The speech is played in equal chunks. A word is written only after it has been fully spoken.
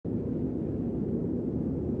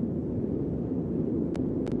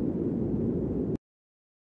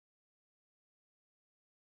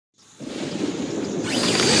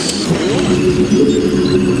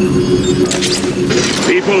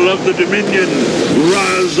of the Dominion,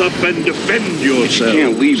 rise up and defend yourself. You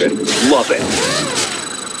can't leave it. Love it.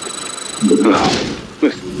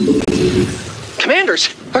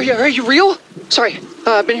 Commanders, are you real? Sorry,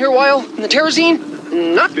 I've been here a while, and the terrazine,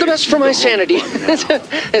 not the best for my sanity.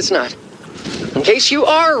 It's not. In case you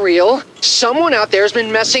are real, someone out there has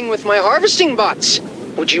been messing with my harvesting bots.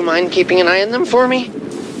 Would you mind keeping an eye on them for me?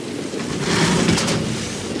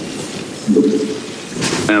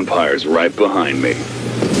 Empire's right behind me.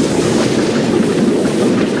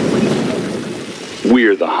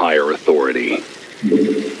 We're the higher authority.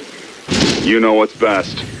 You know what's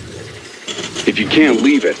best. If you can't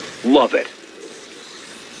leave it, love it.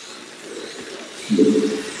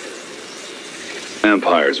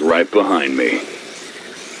 Empire's right behind me.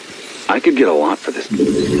 I could get a lot for this.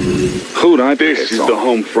 Who'd I piss off? This is the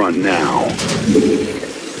home front now.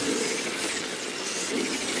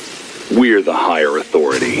 We're the higher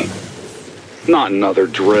authority. Not another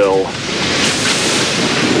drill.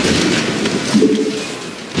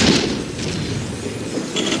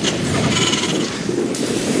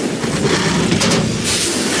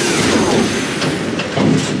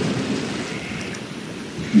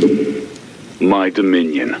 My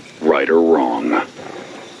dominion, right or wrong.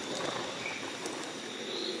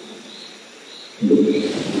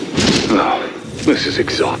 Oh, this is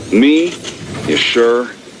exhausting. Me? You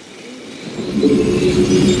sure?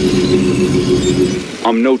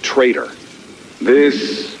 I'm no traitor.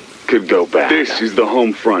 This could go bad. This is the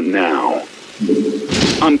home front now.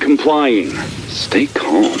 I'm complying. Stay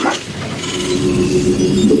calm.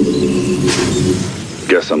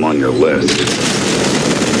 Guess I'm on your list.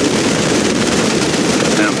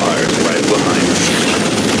 Empire's right behind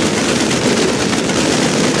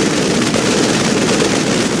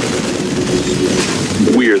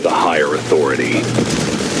me. We're the higher authority.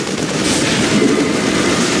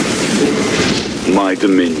 My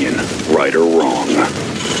dominion, right or wrong.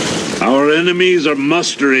 Our enemies are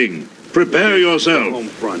mustering. Prepare yourself. Home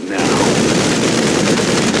front now.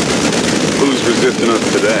 Who's resisting us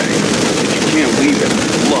today? If you can't leave it,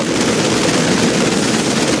 love it.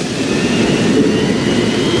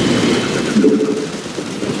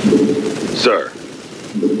 Sir.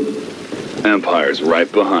 Empire's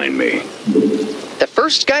right behind me. The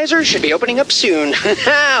first geyser should be opening up soon.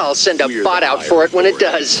 I'll send a bot out for it when it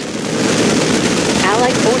does.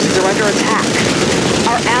 Allied forces are under attack.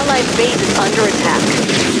 Our allied base is under attack.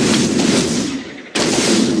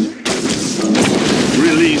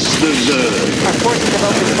 Release the Zerg. Our forces have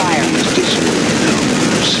opened fire. This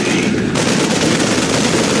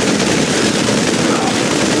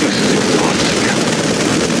is exhausting.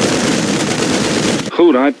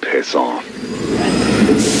 Who'd I piss off?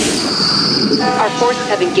 Our forces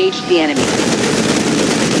have engaged the enemy.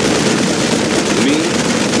 Me?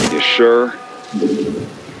 You sure?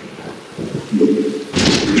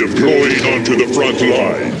 Deploying onto the front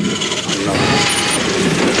line.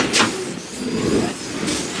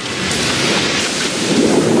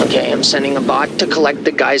 Okay, I'm sending a bot to collect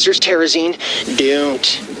the geyser's terrazine.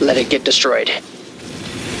 Don't let it get destroyed.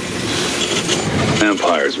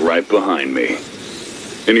 Empire's right behind me.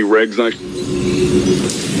 Any regs I...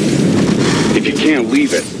 If you can't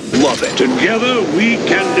leave it, love it. Together we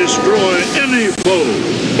can destroy any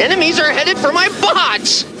foe. Enemies are headed for my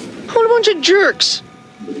bots! What a bunch of jerks.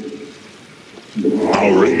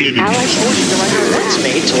 Our enemy. Allied forces are under It's attack.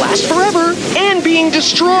 made to last forever and being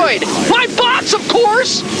destroyed. My bots, of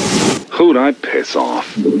course! Who'd I piss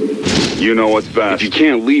off? You know what's best. If you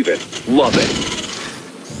can't leave it, love it.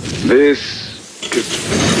 This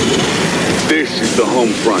is the home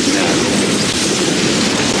front now.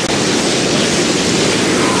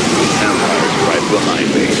 Empire's right behind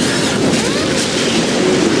me.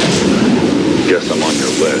 Guess I'm on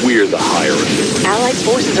your list. We're the higher authority. Allied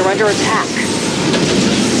forces are under attack.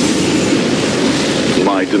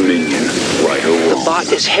 My dominion, right or wrong. The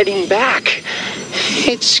bot is heading back.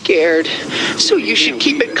 It's scared, so you should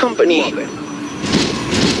keep it company. Love it.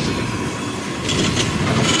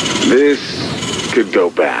 This could go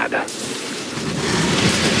bad.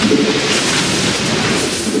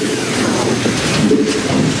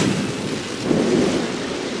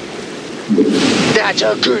 That's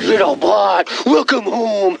a good little bot. Welcome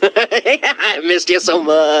home. I missed you so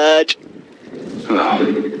much. Oh,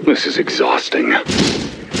 this is exhausting. What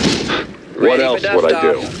Ready else for would I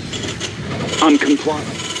do? dust I'm compliant.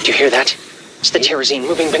 Do you hear that? It's the terrazine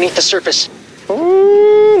moving beneath the surface.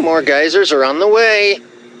 Ooh, more geysers are on the way.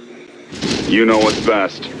 You know what's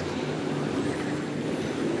best.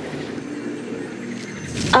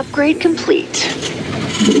 Upgrade complete.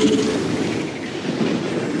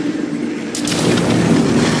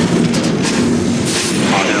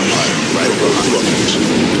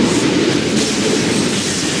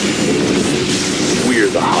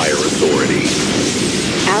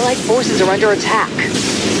 forces are under attack.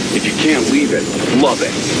 If you can't leave it, love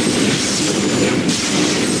it.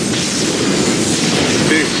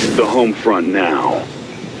 This is the home front now.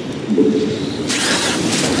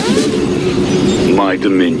 My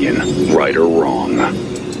dominion, right or wrong.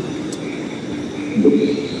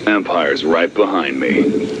 Empire's right behind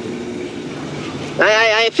me.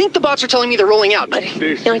 I think the bots are telling me they're rolling out, but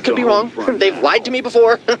I could be wrong. They've lied to me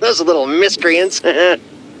before. Those little miscreants.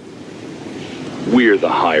 We're the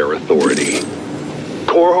higher authority.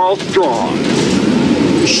 Core Hall strong.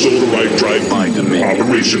 Solarite drive My dominion.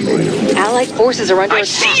 operational. Allied forces are under I attack.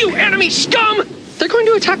 see you, enemy scum! They're going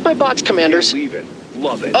to attack my bots, commanders. Leave it.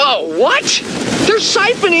 Love it. Oh, what? They're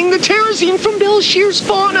siphoning the terrazine from Belshir's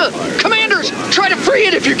fauna. Commanders, try to free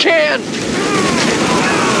it if you can. If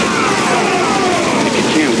you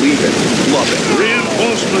can't leave it, love it.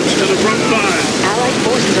 Reinforcements to the front line. Allied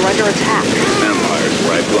forces are under attack. Empire's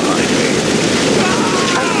right behind me.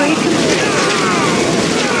 Upgrade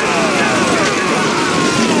complete.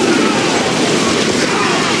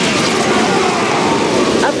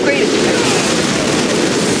 Upgrade is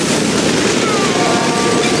complete.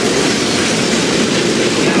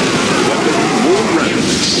 More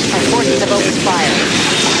remnants. Our forces have opened fire.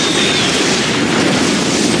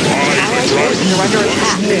 Allied forces are under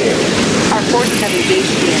attack. Our forces have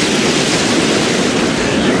engaged the enemy.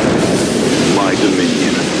 My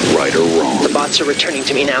dominion, right or wrong. The bots are returning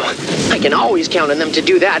to me now. I can always count on them to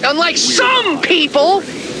do that, unlike some people.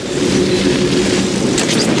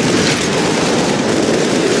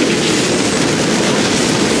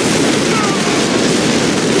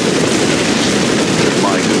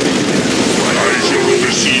 My dominion, I shall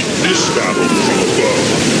oversee this battle from above.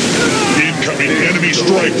 Incoming enemy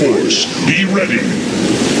strike force. Be ready.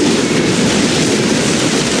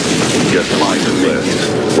 just my dominion,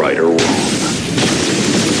 right or wrong.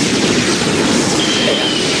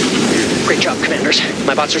 Great job, commanders.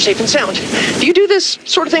 My bots are safe and sound. Do you do this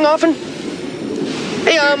sort of thing often?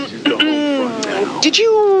 Hey, did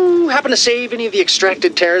you happen to save any of the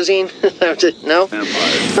extracted terrazine? No?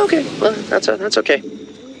 Empire. Okay, well, that's okay.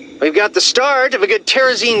 We've got the start of a good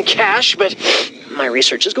terrazine cache, but my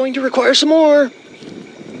research is going to require some more.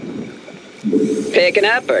 Picking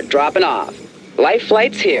up or dropping off? Life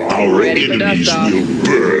flight's here. Our Ready for enemies dust off. will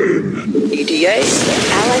burn. ETA?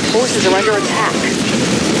 Allied forces are under attack.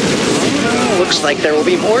 Looks like there will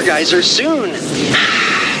be more geysers soon.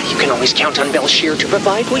 You can always count on Belshir to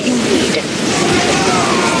provide what you need.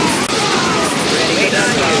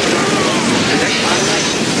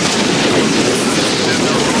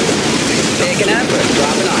 Picking up or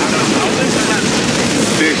dropping off?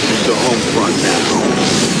 This is the home front now.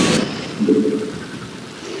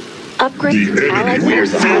 Upgrade. The Allied enemy will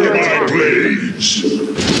forces are feel under my attack. blades.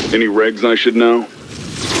 Any regs I should know?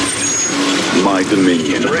 My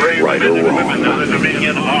dominion, right or wrong. The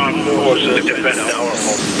Dominion armed forces defend our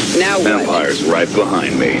home. Now what? Empire's right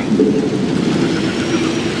behind me.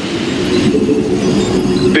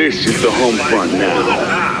 This is the home front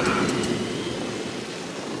now.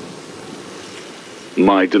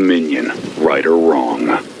 My dominion, right or wrong.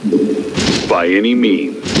 By any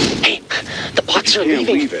means. Hey, the bots are Can't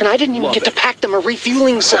leaving, leave it. and I didn't even Love get to it. pack them a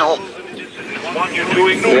refueling cell. Want you to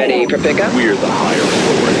ignore. Ready for pickup? We're the higher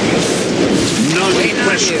authority. None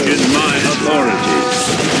question my authority.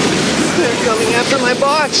 They're coming after my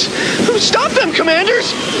bots. Stop them,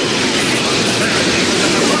 commanders!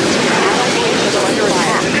 Allied forces are under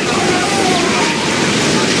attack.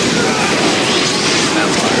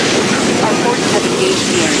 Our forces have engaged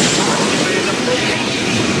the enemy.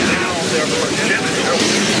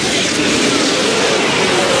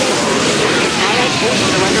 Allied forces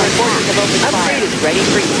are under attack. Upgrade is ready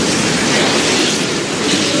for use.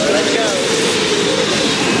 Let's go.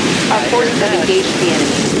 Our forces have engaged the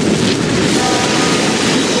enemy.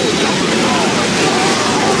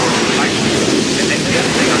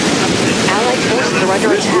 Allied forces are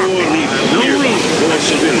under attack. No room for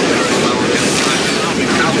civilians.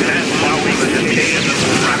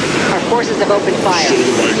 Our forces have opened fire.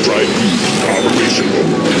 Solarite drive operational.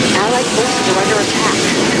 Allied forces are under attack.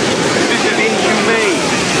 This is inhumane.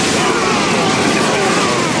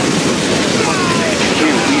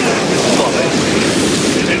 Can't leave it. Love it.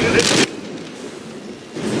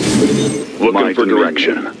 Looking for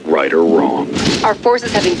direction, right or wrong. Our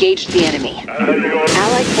forces have engaged the enemy.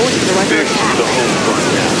 Allied forces are under This is the attack. home front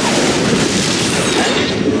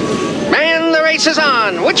now. And the race is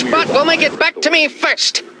on. Which bot will make it back to me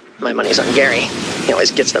first? My money's on Gary. He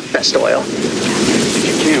always gets the best oil. If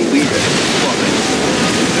you can't leave it, love it.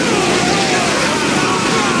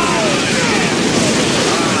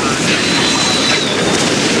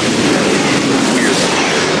 We're the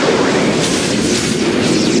higher authority.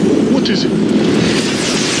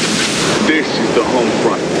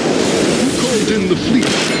 fleet.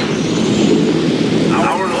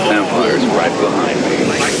 Empire's right behind me.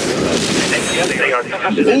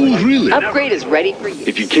 Oh, really? Upgrade is ready for you.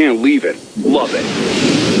 If you can't leave it, love it.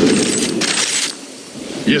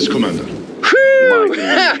 Yes, Commander. Whew!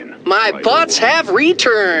 dominion. My bots have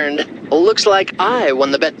returned. Looks like I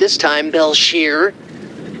won the bet this time, Belshir.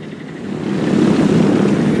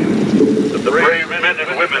 The brave men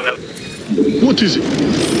and women of What is it?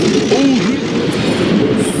 Oh, really?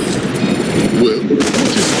 Well, what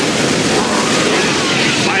is it?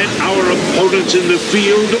 fight our opponents in the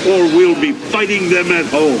field, or we'll be fighting them at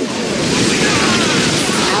home.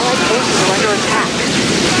 Allied forces are under attack.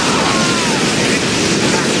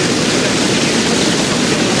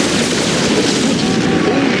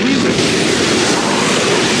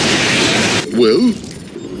 Well?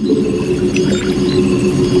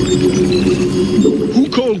 Who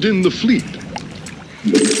called in the fleet?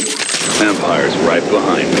 Empire's right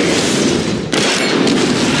behind me.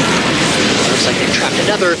 Looks like they trapped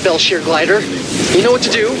another Belshir glider. You know what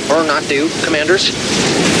to do, or not do, commanders.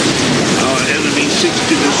 Our enemy seeks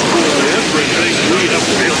to destroy everything we have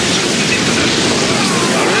built.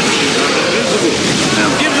 Our enemies are invisible.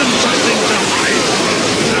 Give them something to hide.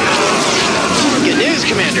 Good news,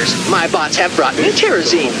 commanders. My bots have brought me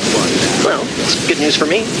Terrazine. Well, it's good news for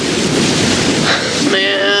me.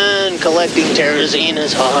 Man, collecting Terrazine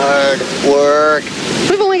is hard work.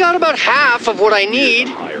 We've only got about half of what I need.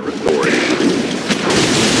 Higher authority.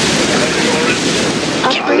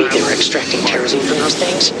 Can't believe they were extracting Terrazine from those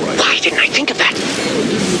things. Why didn't I think of that?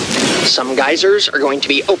 Some geysers are going to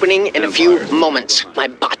be opening in a few moments. My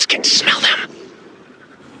bots can smell them.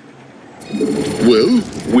 Well?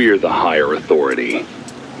 We're the higher authority.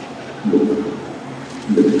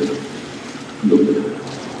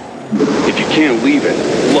 If you can't leave it,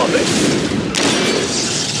 love it.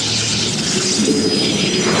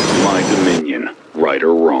 My dominion, right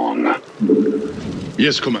or wrong.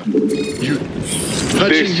 Yes, Commander. You...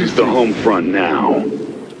 This is the home front now.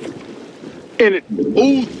 And it...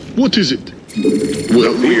 Oh, what is it?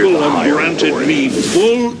 Well, We're People the have higher granted authority. me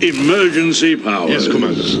full emergency powers. yes,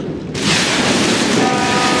 Commander.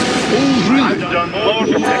 Oh, really? Done more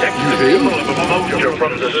to protect You hail? of Mojo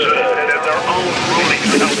from the Zerg and their own ruling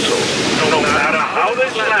council. No matter how they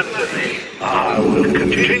slander me, I will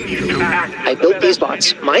continue to act. I built these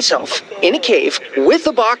bots myself in a cave with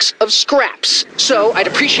a box of scraps. So I'd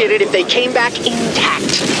appreciate it if they came back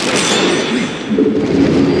intact.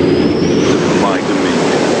 My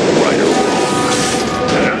dominion, right or wrong.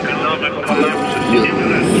 Economic collapse is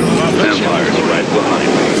imminent throughout the Empire's right behind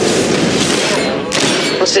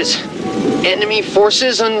me. What's this? Enemy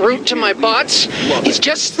forces en route to my bots? It's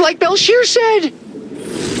just like Belshir said.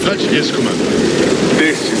 Yes, Commander.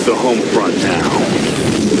 This is the home front now.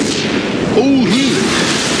 Oh, really?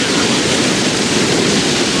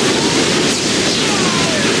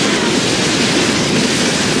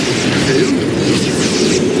 Hail?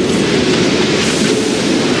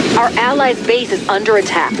 Our allies' base is under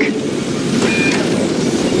attack.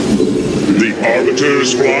 The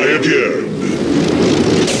Arbiters fly again.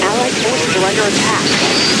 Allied forces are under attack.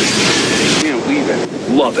 Can't leave it,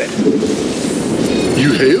 love it.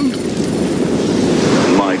 You hailed?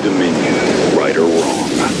 My dominion, right or wrong.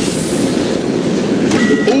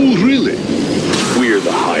 Oh, really? We're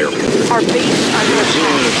the higher authority. Our base is under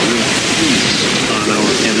attack. on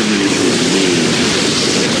our enemy's remains.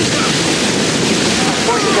 Our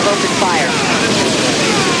forces have opened fire.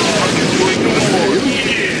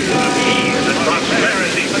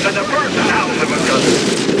 Prosperity and the first house of a cousin.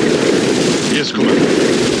 Yes, Commander.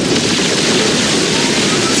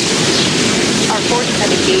 Our forces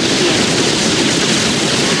have engaged the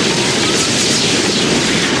enemy.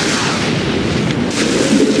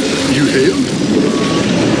 You hailed?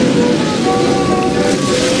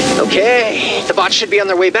 Okay, the bots should be on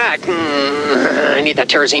their way back. I need that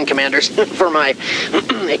Terrazine, commanders, for my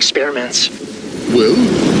experiments. Well?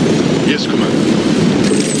 Yes, Commander.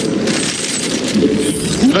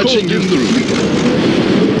 Who patching in the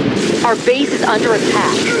room? Our base is under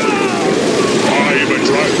attack. I am a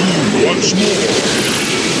dragoon once more.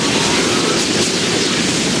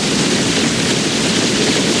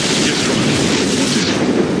 Yes, Commander.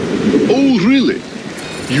 Oh, really?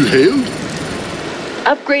 You hailed?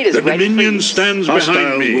 Upgrade is The ready for Dominion you. stands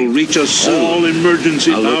behind me. Will reach us soon. All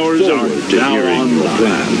emergency powers are now on the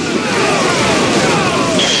plan.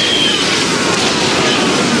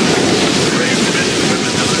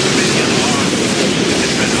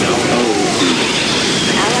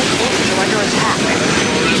 Allied forces are under attack.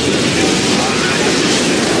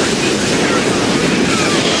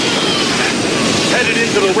 Headed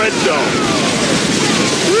into the red zone.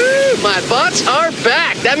 Woo, my bots are back.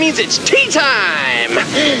 back. That means it's tea time.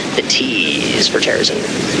 The T is for terrorism.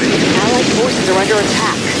 Allied forces are under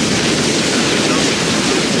attack.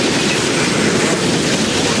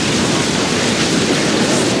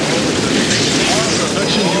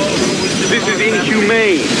 This is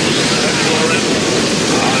inhumane.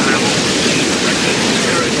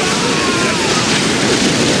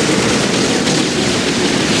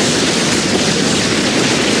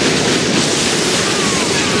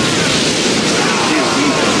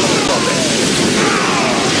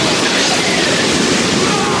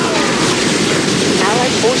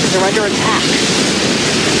 Allied forces are under attack.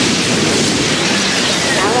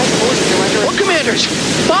 Allied forces are under More attack.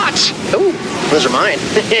 commanders! Bots! Oh, those are mine.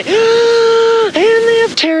 And they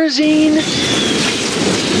have terrazine.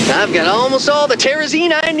 I've got almost all the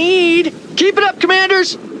terrazine I need. Keep it up,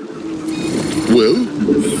 commanders! Well,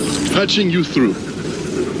 patching you through.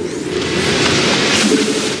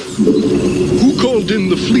 Who called in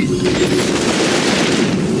the fleet?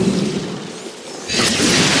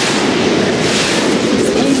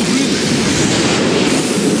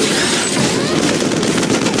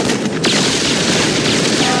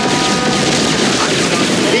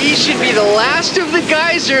 These should be the last of the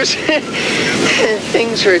geysers.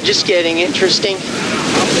 Things are just getting interesting.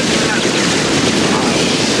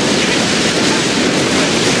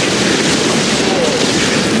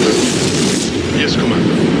 Yes,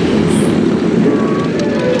 Commander.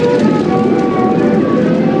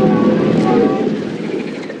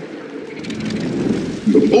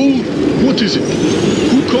 Oh, what is it?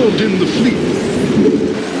 Who called in the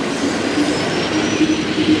fleet?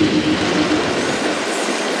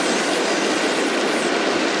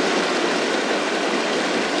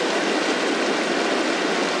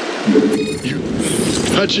 You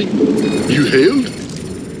patching? You hailed?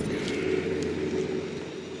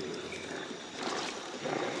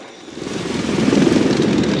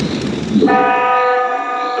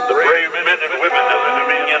 The brave men and women of the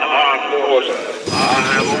Dominion Armed Forces. I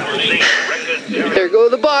have overseen record. There go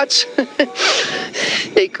the bots.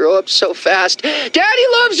 They grow up so fast. Daddy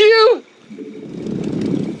loves you!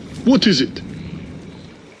 What is it?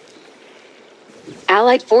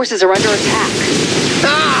 Allied forces are under attack.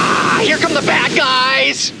 Ah, here come the bad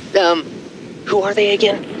guys! Who are they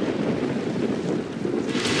again?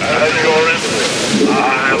 As your emperor,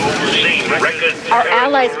 I have overseen record. Our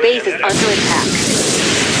allies' base is under attack.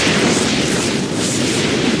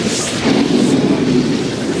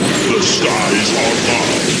 The skies are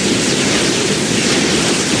mine.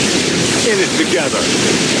 In it together.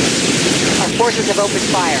 Our forces have opened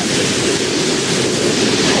fire.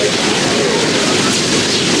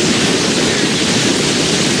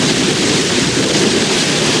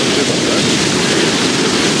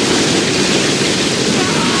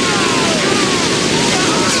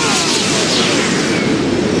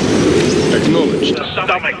 Acknowledged. The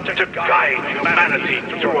stomach to guide humanity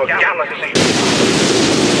through a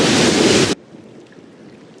galaxy.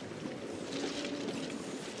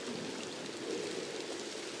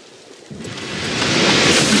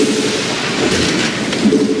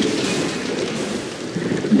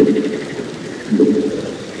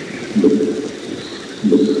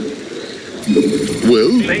 Well,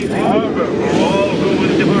 Safe harbor for all who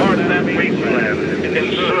would depart that wasteland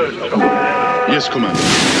in search of yes, Commander.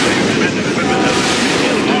 men and women of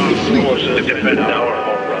the armed forces to defend our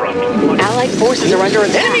home front. Allied forces are under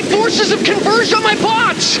attack. Enemy forces have converged on my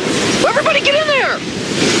bots! Everybody get in there!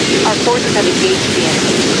 Our forces have engaged the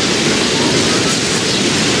enemy.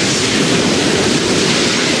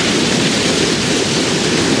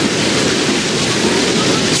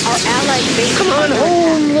 Our allied base Come is on under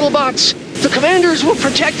home, attack. little bots. The commanders will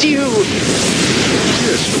protect you.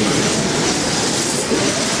 Yes, Commander.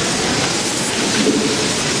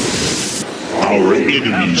 Our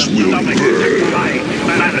enemies will Stomach to burn. guide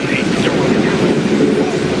humanity through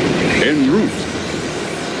En route.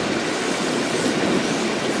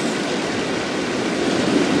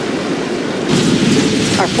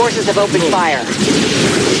 Our forces have opened fire.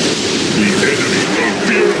 The enemy will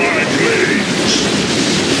fear my blades.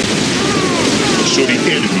 So the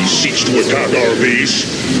enemy seeks to attack our base.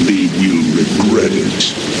 They will regret it.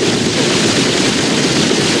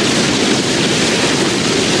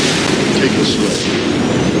 Take it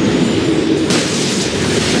slow.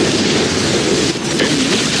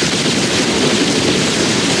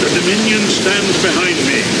 The Dominion stands behind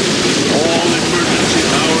me. All emergency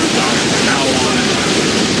powers are now on.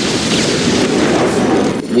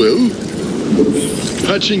 Well,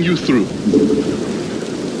 patching you through.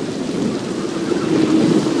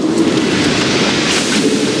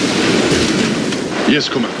 Yes,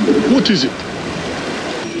 Commander. What is it?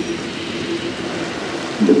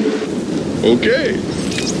 Okay.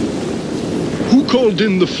 Who called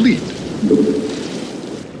in the fleet?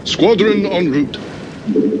 Squadron en route.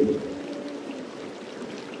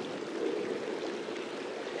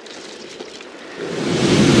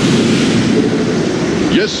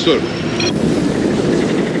 Yes, sir.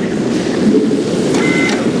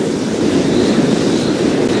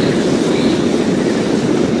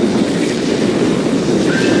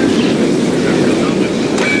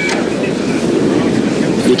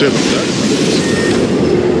 Whatever that means.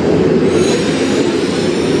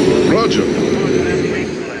 Roger.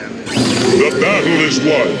 The battle is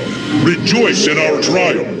won. Rejoice in our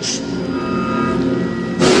triumph.